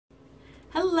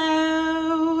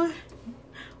Hello,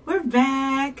 we're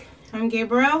back. I'm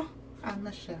Gabriel. I'm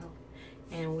Michelle.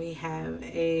 And we have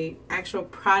a actual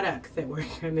product that we're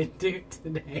going to do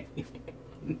today.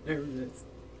 I'm nervous.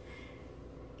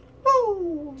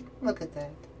 Woo! Look at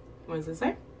that. What does it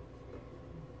say?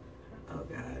 Oh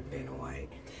God, Vanna White.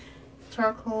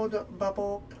 Charcoal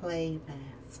bubble clay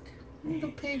mask.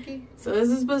 Little piggy. So this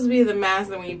is supposed to be the mask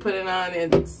that when you put it on,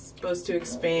 it's supposed to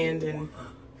expand and...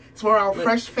 So we're all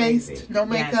fresh-faced, no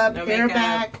makeup, no hair makeup.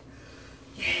 back.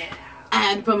 Yeah. I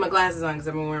had to put my glasses on because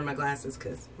I've been wearing my glasses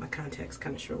because my contacts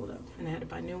kind of shriveled up and I had to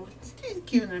buy new ones. She's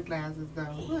cute in her glasses,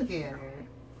 though. Look at her.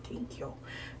 Thank you. All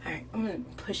right, I'm going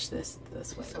to push this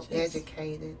way. So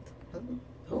educated.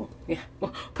 Oh, yeah.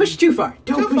 Well, push too far.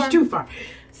 Don't push too far.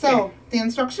 So, the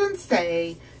instructions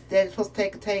say that it's supposed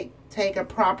to take a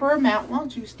proper amount. Why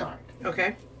don't you start?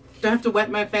 Okay. Do I have to wet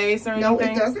my face or anything? No,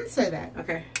 it doesn't say that.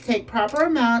 Okay. Take proper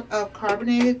amount of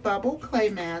carbonated bubble clay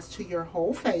mask to your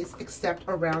whole face except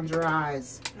around your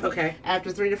eyes. Okay.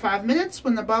 After 3 to 5 minutes,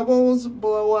 when the bubbles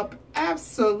blow up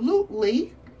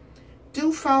absolutely,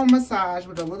 do foam massage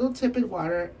with a little tepid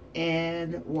water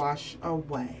and wash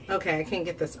away. Okay, I can't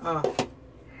get this off.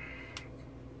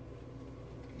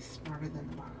 He's smarter than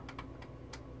the bottle.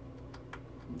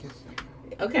 Just so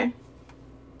you know. Okay.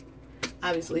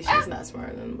 Obviously, she's not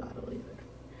smarter than the bottle either.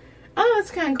 Oh,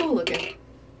 it's kind of cool looking.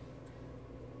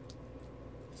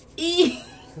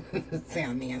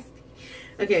 Sound nasty.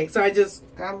 Okay, so I just...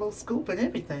 Got a little scoop and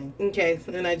everything. Okay,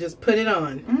 so then I just put it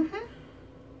on.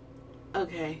 Mm-hmm.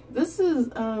 Okay, this is...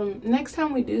 next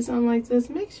time we do something like this,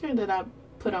 make sure that I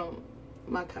put on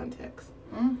my contacts.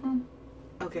 Mm-hmm.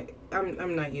 Okay,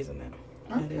 I'm not using that.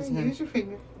 Okay, use your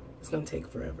finger. It's going to take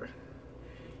forever.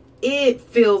 It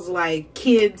feels like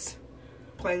kids...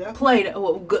 Play-Doh?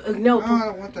 Oh, no. Oh, I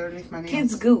don't want that underneath my nails.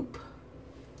 Kids goop.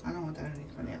 I don't want that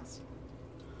underneath my nails.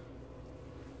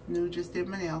 New just did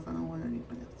my nails. I don't want it underneath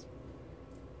my nails.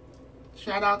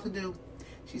 Shout out to New.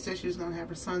 She said she was going to have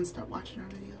her son start watching her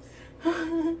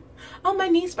videos. Oh, my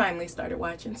niece finally started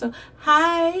watching. So,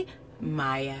 hi,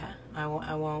 Maya. I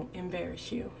won't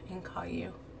embarrass you and call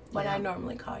you what I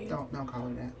normally call you. Don't call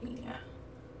her that. Yeah.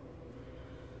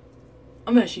 I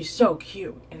mean, she's so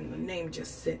cute, and the name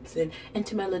just sits in. And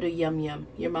to my little yum yum,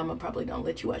 your mama probably don't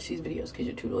let you watch these videos because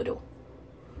you're too little.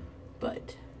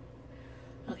 But,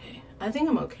 okay. I think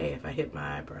I'm okay if I hit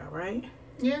my eyebrow, right?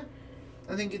 Yeah.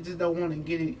 I think you just don't want to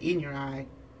get it in your eye.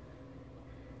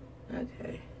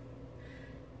 Okay.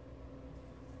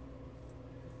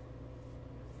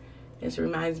 This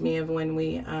reminds me of when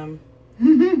we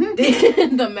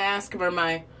did the mask for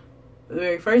the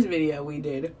very first video we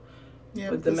did.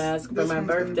 Yeah, with the mask for my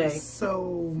birthday.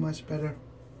 So much better.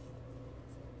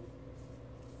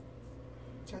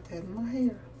 Got that in my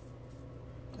hair.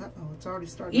 Uh-oh, it's already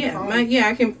starting to foam. Yeah,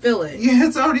 I can feel it. Yeah,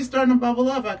 it's already starting to bubble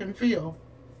up. I can feel.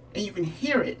 And you can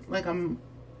hear it. Like I'm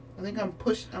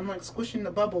like squishing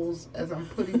the bubbles as I'm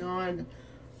putting on.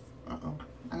 Uh-oh.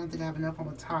 I don't think I have enough on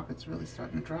the top. It's really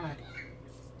starting to dry.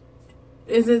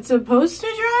 Is it supposed to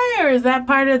dry, or is that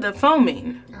part of the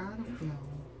foaming? I don't know.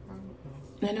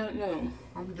 I don't know.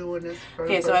 I'm doing this for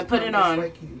okay, so I put it on.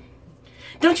 like you.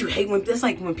 Don't you hate when it's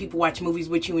like when people watch movies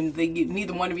with you and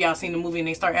neither one of y'all seen the movie and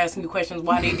they start asking you questions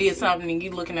why they did something and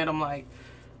you looking at them like.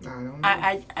 I don't know.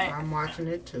 I'm watching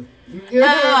it too.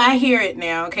 Oh, I hear it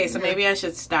now. Okay, so maybe I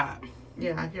should stop.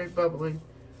 Yeah, I hear it bubbling.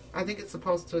 I think it's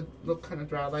supposed to look kind of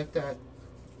dry like that.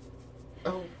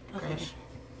 Oh, okay. Gosh.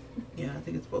 Yeah, I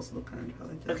think it's supposed to look kind of dry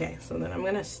like that. Okay, so then I'm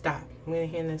going to stop. I'm going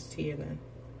to hand this to you then.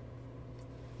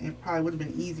 It probably would have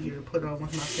been easier to put on with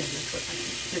my fingers, but I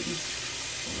just didn't.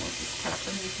 I want this tap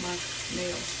underneath my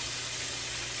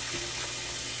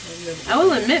nails. I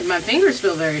will admit, my fingers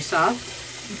feel very soft.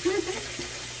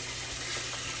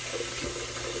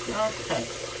 Okay.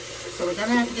 So we're going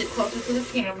to have to get closer to the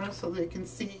camera so they can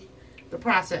see the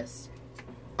process.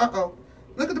 Uh-oh.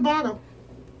 Look at the bottle.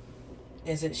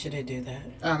 Should it do that?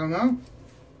 I don't know.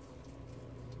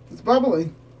 It's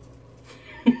bubbling.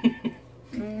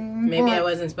 Maybe I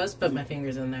wasn't supposed to put my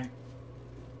fingers in there.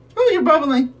 Oh, you're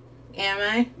bubbling. Am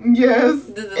I? Yes.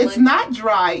 It's not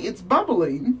dry. It's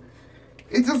bubbling.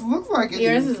 It just looks like it.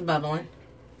 Yours is bubbling.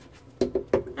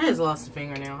 I just lost a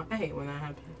fingernail. I hate when that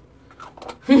happens.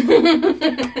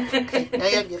 Okay, now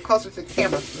you have to get closer to the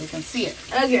camera so you can see it.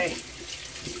 Okay.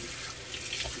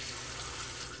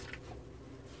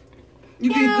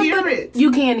 You can hear it.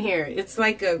 You can hear it. It's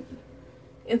like a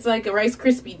Rice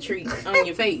Krispie treat on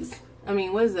your face. I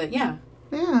mean, what is that? Yeah.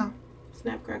 Yeah.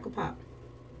 Snap, crackle, pop.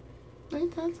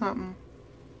 Ain't that something?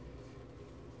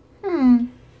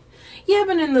 Yeah,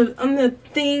 but on the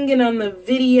thing and on the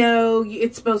video,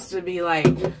 it's supposed to be like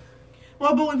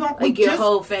Well, but we don't. Like your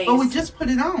whole face. But we just put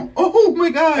it on. Oh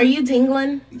my God. Are you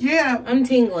tingling? Yeah. I'm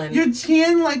tingling. Your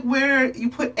chin, like where you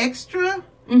put extra.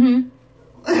 Mm-hmm.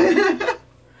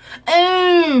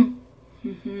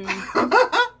 Mm-hmm.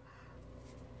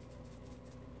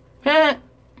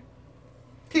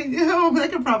 Oh, I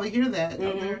can probably hear that out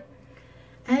there.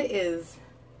 That is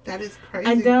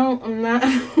crazy. I'm not.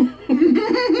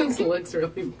 This looks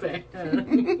really bad.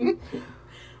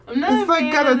 I'm not. It's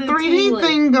like got a 3D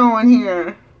thing going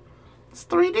here. It's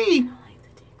 3D. I like the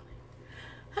tingling.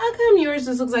 How come yours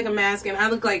just looks like a mask and I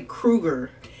look like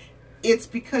Kruger? It's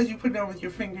because you put it on with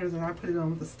your fingers and I put it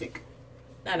on with a stick.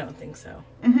 I don't think so.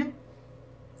 Mm-hmm.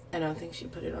 I don't think she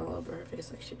put it all over her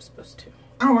face like she was supposed to.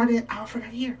 Oh, I didn't. I forgot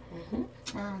here. Mm-hmm.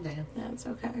 Oh, damn. That's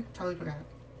okay. Totally forgot.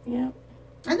 Yeah.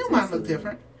 I knew mine looked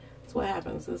different. That's what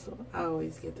happens. I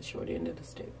always get the short end of the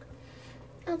stick.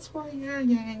 That's why you're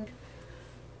yang.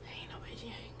 Ain't nobody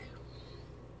yang.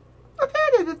 Look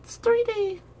at it. It's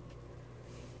 3D.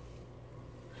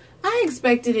 I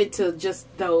expected it to just,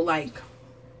 though, like...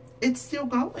 It's still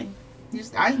going.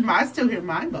 I still hear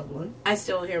mine bubbling. I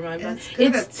still hear mine bubbling.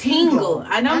 It's tingle.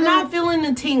 I'm not feeling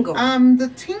the tingle. I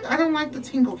don't like the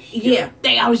tingle here.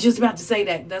 Yeah. I was just about to say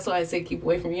that. That's why I said keep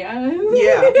away from your eyes.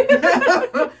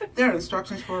 Yeah. There are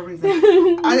instructions for a reason.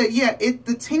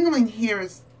 The tingling here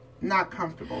is not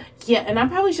comfortable. Yeah, and I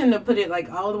probably shouldn't have put it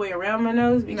like all the way around my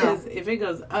nose because if it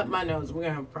goes up my nose, we're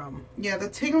gonna have a problem. Yeah, the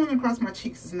tingling across my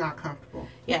cheeks is not comfortable.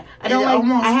 Yeah, I don't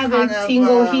like. I have a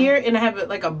tingle here, and I have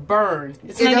like a burn.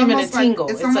 It's not even a tingle.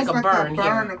 It's like a burn. A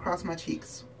burn across my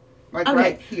cheeks, like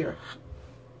right here.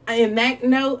 In that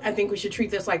note, I think we should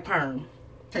treat this like perm.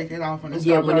 Take it off when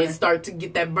it starts to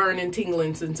get that burn and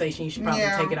tingling sensation. You should probably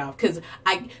take it off because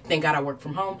thank God I work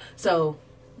from home, so.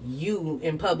 You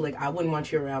in public, I wouldn't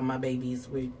want you around my babies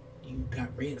where you got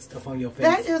red stuff on your face.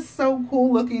 That is so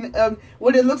cool looking.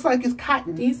 What it looks like is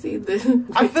cotton. Do you see the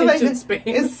I feel like it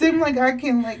seems like I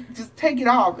can like just take it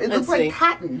off. It looks like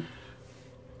cotton.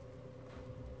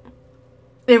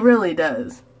 It really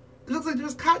does. It looks like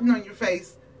there's cotton on your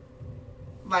face.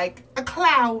 Like a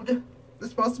cloud. It's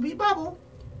supposed to be a bubble.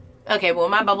 Okay, well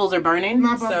my bubbles are burning.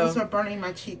 My bubbles are burning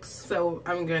my cheeks. So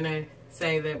I'm gonna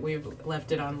say that we've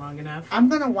left it on long enough. I'm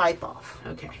gonna wipe off.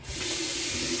 Okay.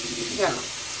 Yeah.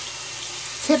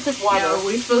 Tip is water. Now, are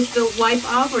we supposed to wipe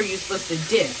off or are you supposed to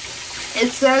dip?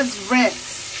 It says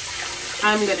rinse.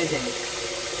 I'm gonna dip.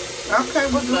 Okay,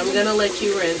 well, so I'm gonna let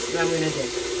you rinse and I'm gonna dip.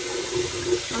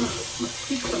 Oh, my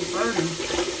cheeks are burning.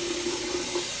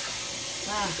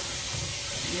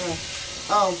 Yeah.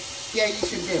 Oh, yeah, you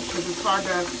should dip because it's hard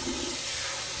to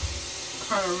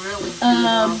really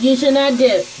you should not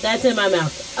dip. That's in my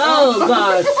mouth. Oh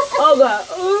God. Oh God.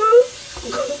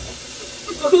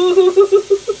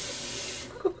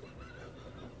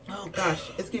 Oh gosh,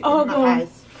 it's getting in my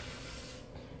eyes.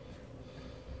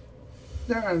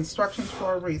 There are instructions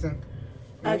for a reason.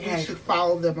 Okay. You should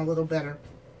follow them a little better.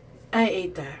 I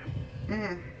ate that.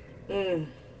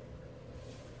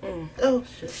 Oh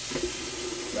shit.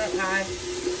 That eye.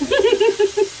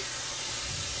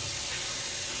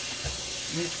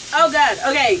 Oh God,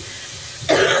 okay.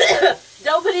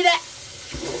 Don't put it out.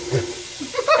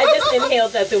 I just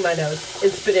inhaled that through my nose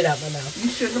and spit it out my mouth. You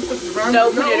shouldn't have put it around your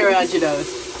nose. Don't put it around your nose.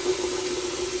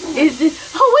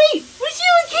 Oh wait, but she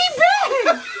came back.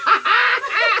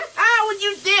 When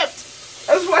you dipped.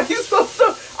 That's why you're supposed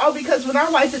to. Oh, because when I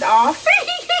wiped it off,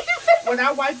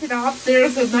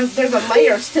 there's a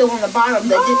layer still on the bottom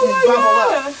that didn't bubble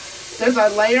up. There's a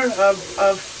layer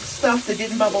of stuff that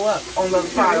didn't bubble up on the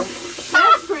bottom.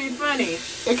 That's pretty funny.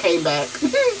 It came back.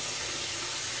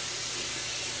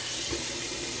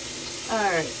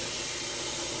 Alright.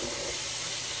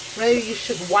 Maybe you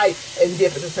should wipe and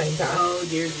dip at the same time. Oh,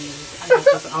 dear Jesus. I got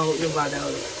this all in my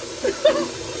nose.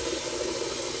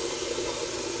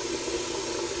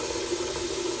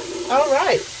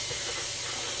 Alright.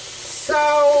 So,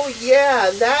 yeah,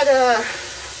 that,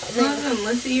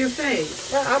 let's see your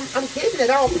face. I'm getting it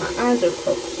off. My eyes are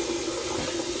closed.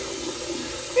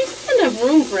 There's not enough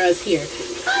room for us here.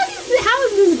 How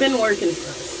has this been working for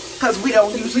us? Because we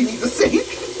don't usually need the sink.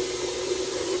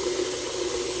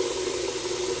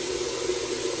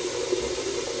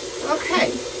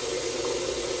 Okay.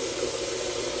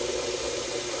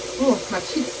 Oh, my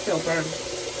cheeks still burn.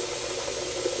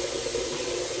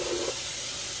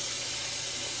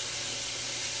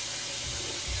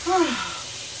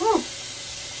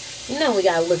 You know we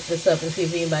gotta look this up and see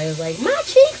if anybody was like, my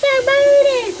cheeks are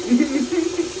burning.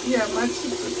 Yeah, my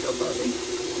cheeks are still burning.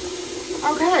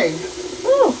 Okay.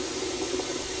 Ooh.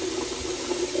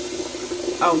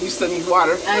 Oh, you still need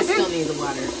water. I still need the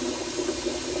water.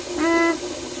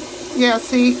 Yeah,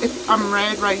 see, I'm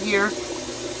red right here.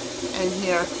 And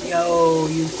here. Yo,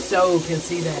 you so can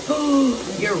see that.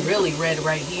 You're really red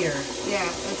right here. Yeah,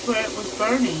 that's where it was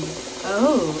burning.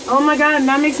 Oh my God,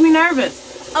 that makes me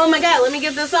nervous. Oh my God, let me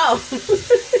get this off.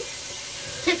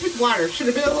 Take with water. Should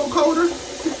have been a little colder.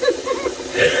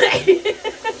 Maybe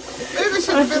it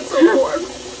should have been so warm.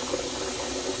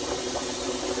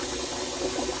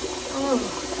 Oh.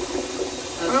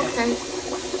 Okay.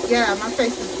 Yeah, my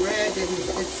face is red and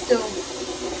it's still.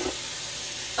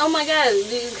 Oh my God,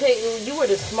 you were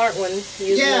the smart one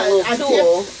using yeah, a little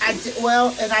tool. I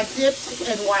dipped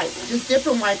and wiped. Just dip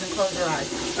and wipe and close your eyes.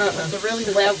 It's really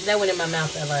wet. That went in my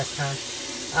mouth that last time.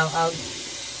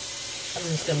 I'm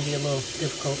just gonna be a little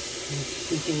difficult in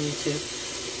teaching you to.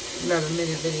 Another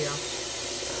minute video.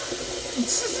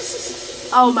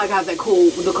 Oh my God, the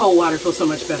cold water feels so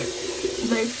much better.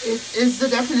 Is the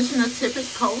definition of tip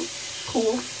is cold?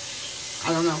 Cool.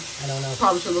 I don't know.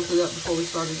 Probably should have looked it up before we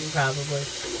started this. Probably.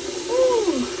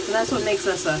 So that's what makes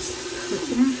us us.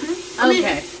 Mm-hmm.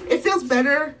 Okay. It feels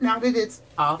better now that it's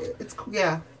off. It's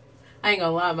yeah. I ain't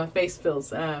gonna lie, my face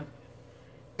feels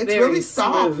it's really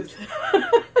soft. Smooth.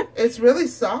 It's really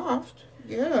soft.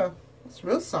 Yeah. It's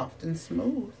real soft and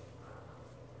smooth.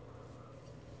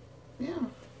 Yeah.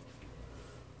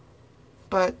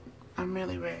 But I'm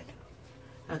really red.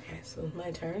 Okay, so it's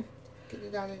my turn. Get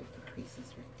it out of the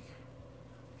creases right there.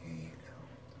 There you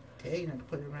go. Okay, you have to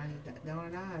put it around your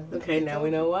darn eyes. Okay, now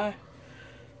we know why.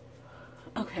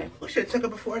 Okay. We should have took a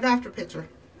before and after picture.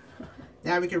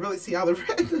 Now we can really see all the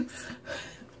redness.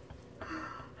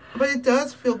 But it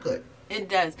does feel good. It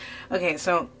does. Okay,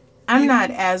 so I'm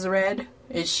not as red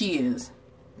as she is.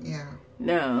 Yeah.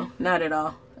 No, not at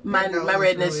all. My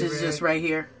redness really is red. Just right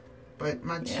here. But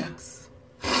my cheeks,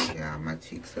 yeah, my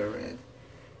cheeks are red.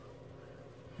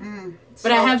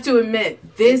 But I have to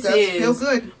admit, this feel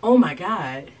good. Oh my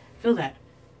God, feel that?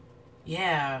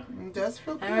 Yeah. It does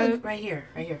feel good. Right here.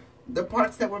 The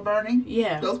parts that were burning.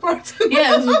 Yeah. Those parts.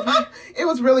 Yeah. It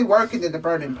was really working in the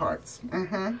burning parts.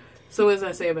 So what does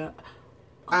that say about?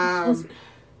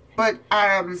 But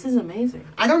this is amazing.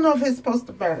 I don't know if it's supposed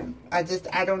to burn. I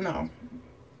don't know.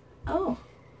 Oh.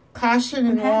 Caution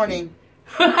and warning.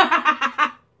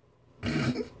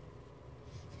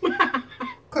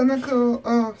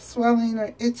 Clinical swelling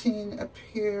or itching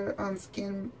appear on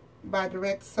skin by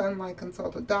direct sunlight.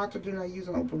 Consult a doctor. Do not use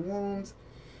on open wounds.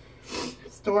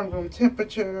 Store in room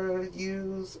temperature.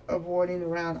 Use avoiding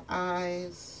around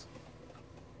eyes.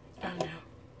 Oh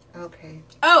no. Okay.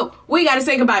 Oh, we gotta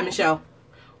say goodbye, Michelle.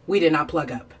 We did not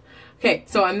plug up. Okay,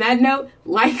 so on that note,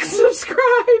 like,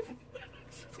 subscribe.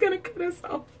 It's gonna cut us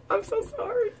off. I'm so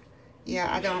sorry. Yeah,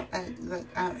 I don't.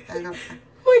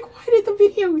 Like, why did the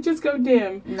video just go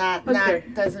dim? I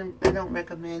don't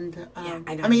recommend.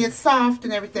 I mean, it's soft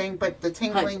and everything, but the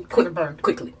tingling could have burned.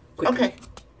 Quickly. Okay.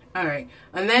 All right.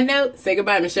 On that note, say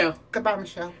goodbye, Michelle. Goodbye,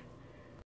 Michelle.